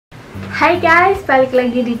Hai guys, balik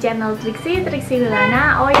lagi di channel TRIXIE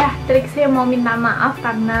WILONA. Oh ya, TRIXIE mau minta maaf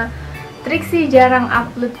karena TRIXIE jarang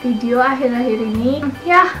upload video akhir-akhir ini.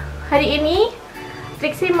 Ya, hari ini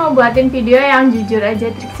TRIXIE mau buatin video yang jujur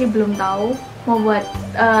aja TRIXIE belum tahu mau buat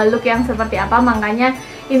look yang seperti apa. Makanya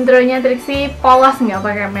intronya TRIXIE polos, nggak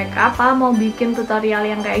pakai makeup, mau bikin tutorial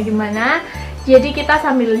yang kayak gimana. Jadi kita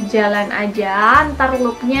sambil jalan aja, ntar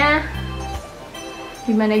looknya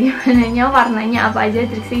gimana-gimananya, warnanya apa aja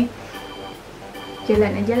TRIXIE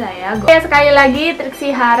jalan aja lah ya. Oke, sekali lagi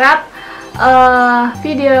TRIXIE harap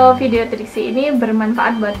video-video TRIXIE ini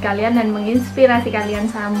bermanfaat buat kalian dan menginspirasi kalian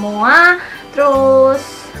semua. Terus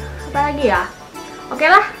apa lagi ya? Oke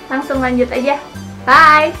lah, langsung lanjut aja.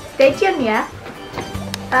 Bye, stay tune ya.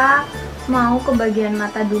 Kita mau ke bagian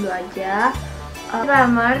mata dulu aja.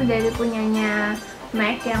 Primer dari punyanya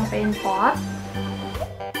MAC yang PAINTPOT.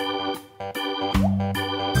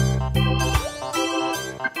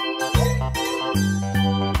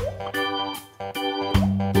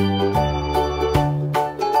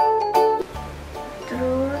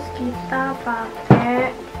 Terus kita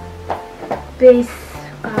pakai base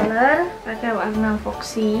color, pakai warna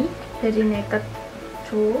Foxy dari Naked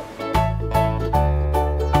 2.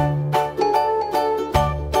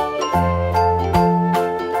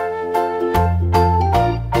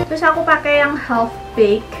 Terus aku pakai yang half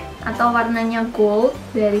baked atau warnanya gold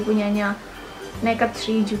dari punyanya Naked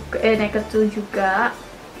 3 juga, Naked 2 juga.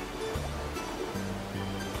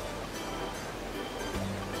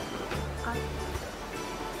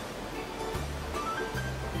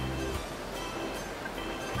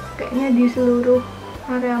 Kayaknya di seluruh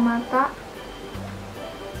area mata.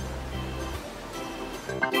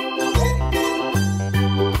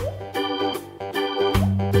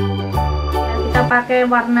 Kita pakai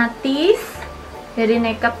warna tease dari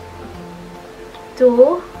Naked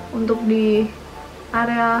 2 untuk di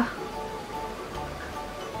area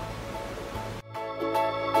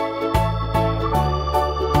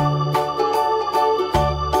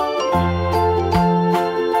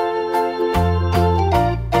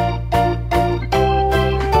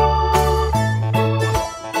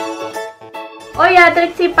oh ya,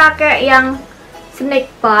 TRIXIE pakai yang snake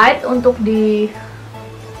bite untuk di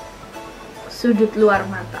sudut luar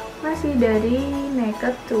mata, masih dari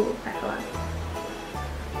Naked 2 palette.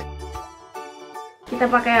 Kita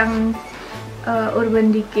pakai yang Urban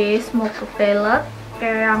Decay Smoke Palette,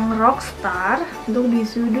 kayak yang Rockstar untuk di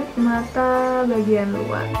sudut mata bagian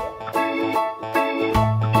luar.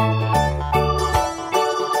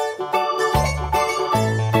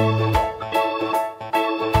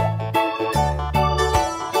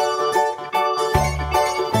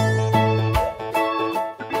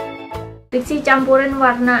 TRIXIE campurin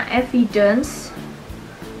warna Evidence,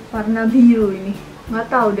 warna biru ini. Nggak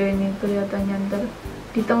tahu deh ini kelihatannya, ntar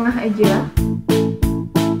di tengah aja.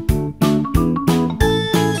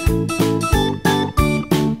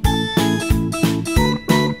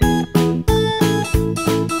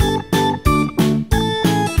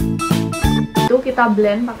 Itu kita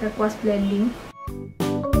blend pakai kuas blending.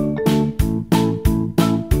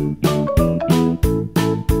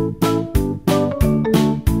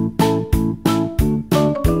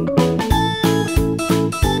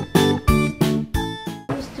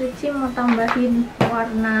 Mau tambahin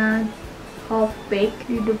warna half baked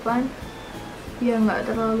di depan biar nggak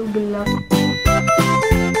terlalu gelap.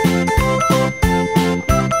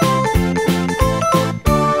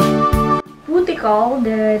 Cuticle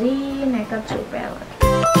dari Naked 2 palette.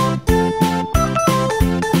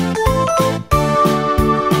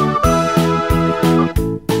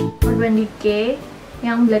 Urban Decay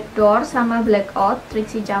yang Black Door sama Blackout,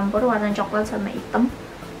 TRIXIE campur warna coklat sama hitam.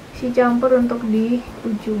 Campur untuk di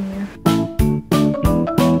ujungnya.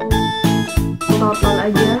 Total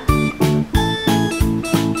aja.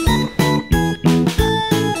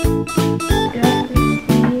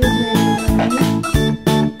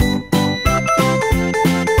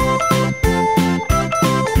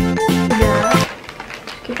 Udah,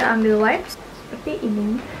 kita ambil wipes seperti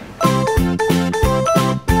ini.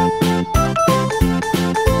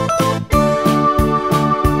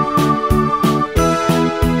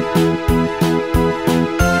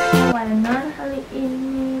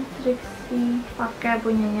 Pakai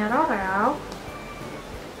punyanya LOREAL.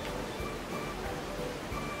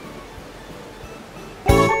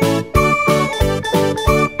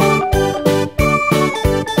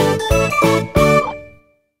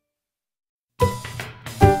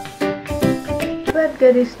 Buat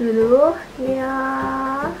garis dulu ya.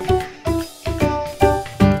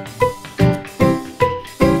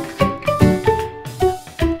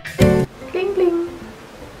 Kling kling.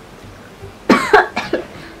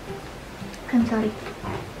 sorry.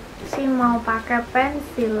 Si mau pakai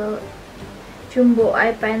pensil jumbo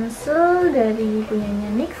eye pencil dari punyanya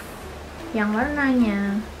NYX yang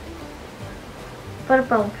warnanya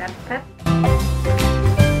purple carpet.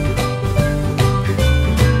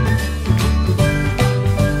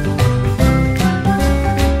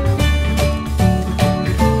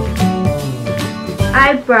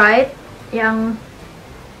 Eye Bright yang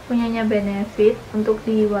punyanya Benefit untuk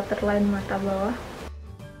di waterline mata bawah.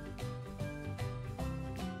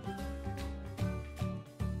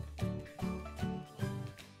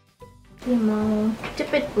 Ini mau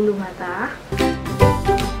jepit bulu mata.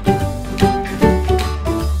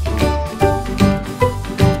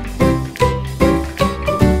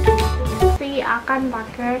 Trixie akan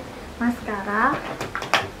pakai maskara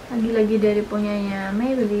lagi-lagi dari punyanya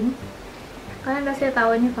Maybelline. Kalian pasti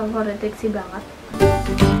tahu ini favorit Trixie banget.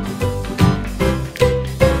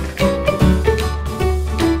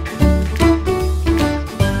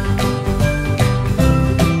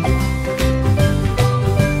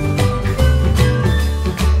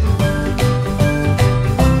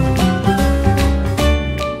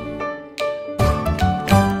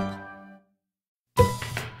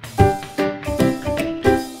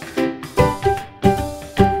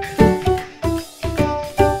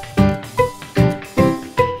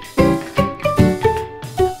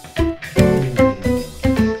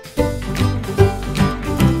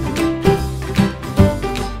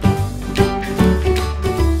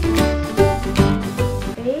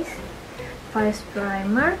 Face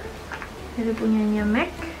primer dari punyanya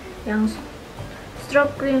MAC yang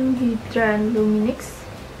strobe cream hydrant LUMINOX.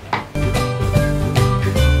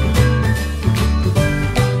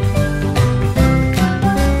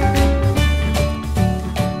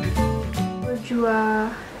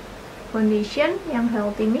 Borjuis foundation yang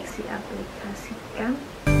healthy mix diaplikasikan.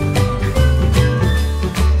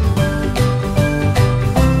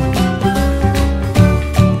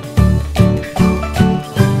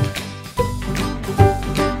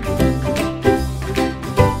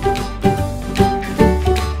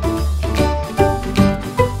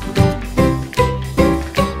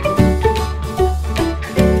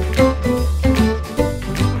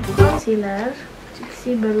 Concealer,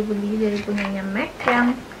 Trixie baru beli dari punyanya MAC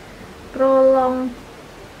yang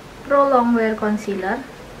Longwear concealer.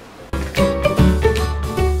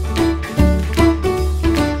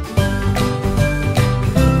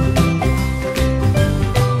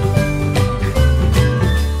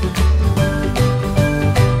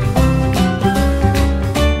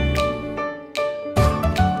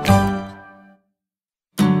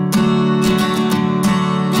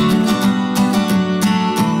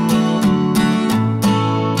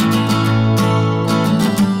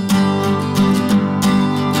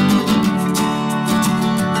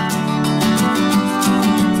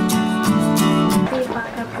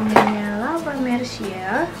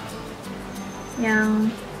 MERCIER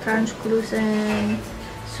yang transclucent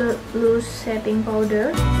loose setting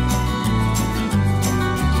powder.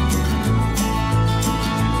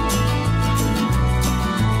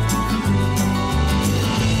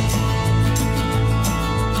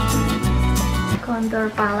 Contour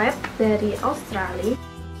palette dari AUSTRALIS.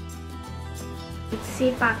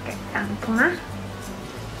 Si pakai yang tengah.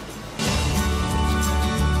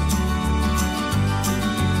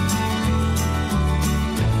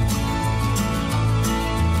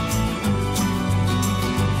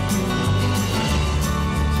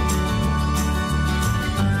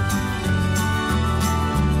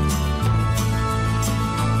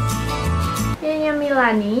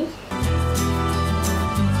 Milani.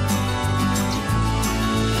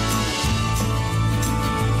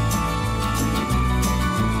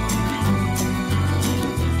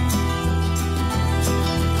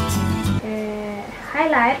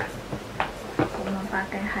 Highlight. Aku mau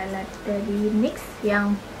pakai highlight dari NYX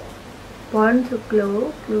yang Born to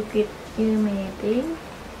Glow Blue Kit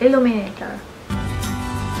Illuminator.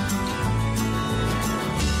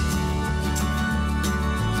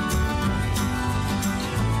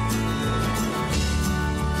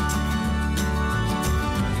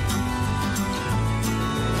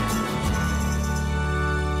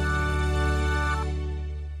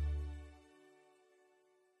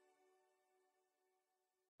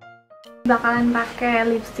 Bakalan pakai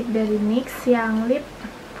lipstick dari NYX yang lip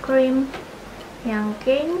cream yang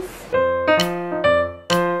Kings.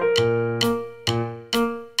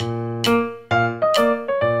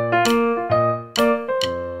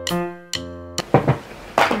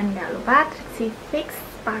 Dan jangan lupa Trixie Fix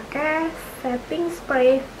pakai setting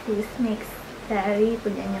spray Fizz Mix dari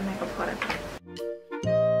punyanya Makeup Forever.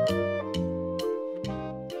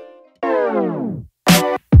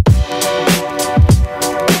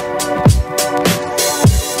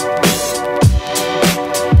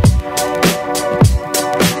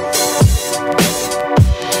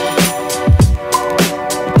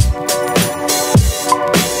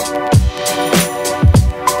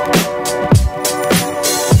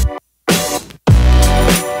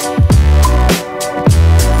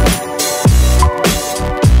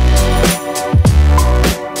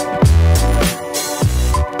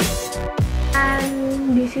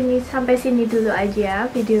 sampai sini dulu aja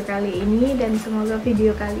video kali ini, dan semoga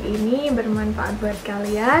video kali ini bermanfaat buat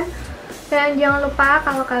kalian. Dan jangan lupa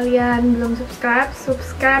kalau kalian belum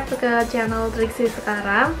subscribe ke channel TRIXIE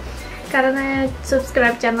sekarang, karena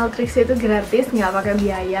subscribe channel TRIXIE itu gratis, nggak pakai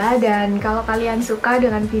biaya. Dan kalau kalian suka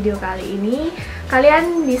dengan video kali ini,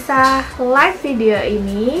 kalian bisa like video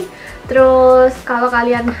ini. Terus kalau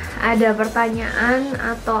kalian ada pertanyaan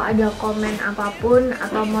atau ada komen apapun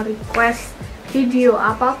atau mau request video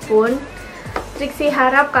apapun, TRIXIE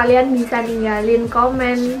harap kalian bisa ninggalin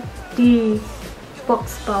komen di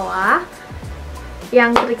box bawah,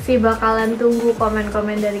 yang TRIXIE bakalan tunggu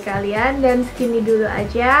komen-komen dari kalian. Dan segini dulu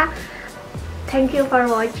aja. Thank you for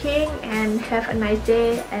watching and have a nice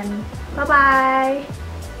day and bye bye.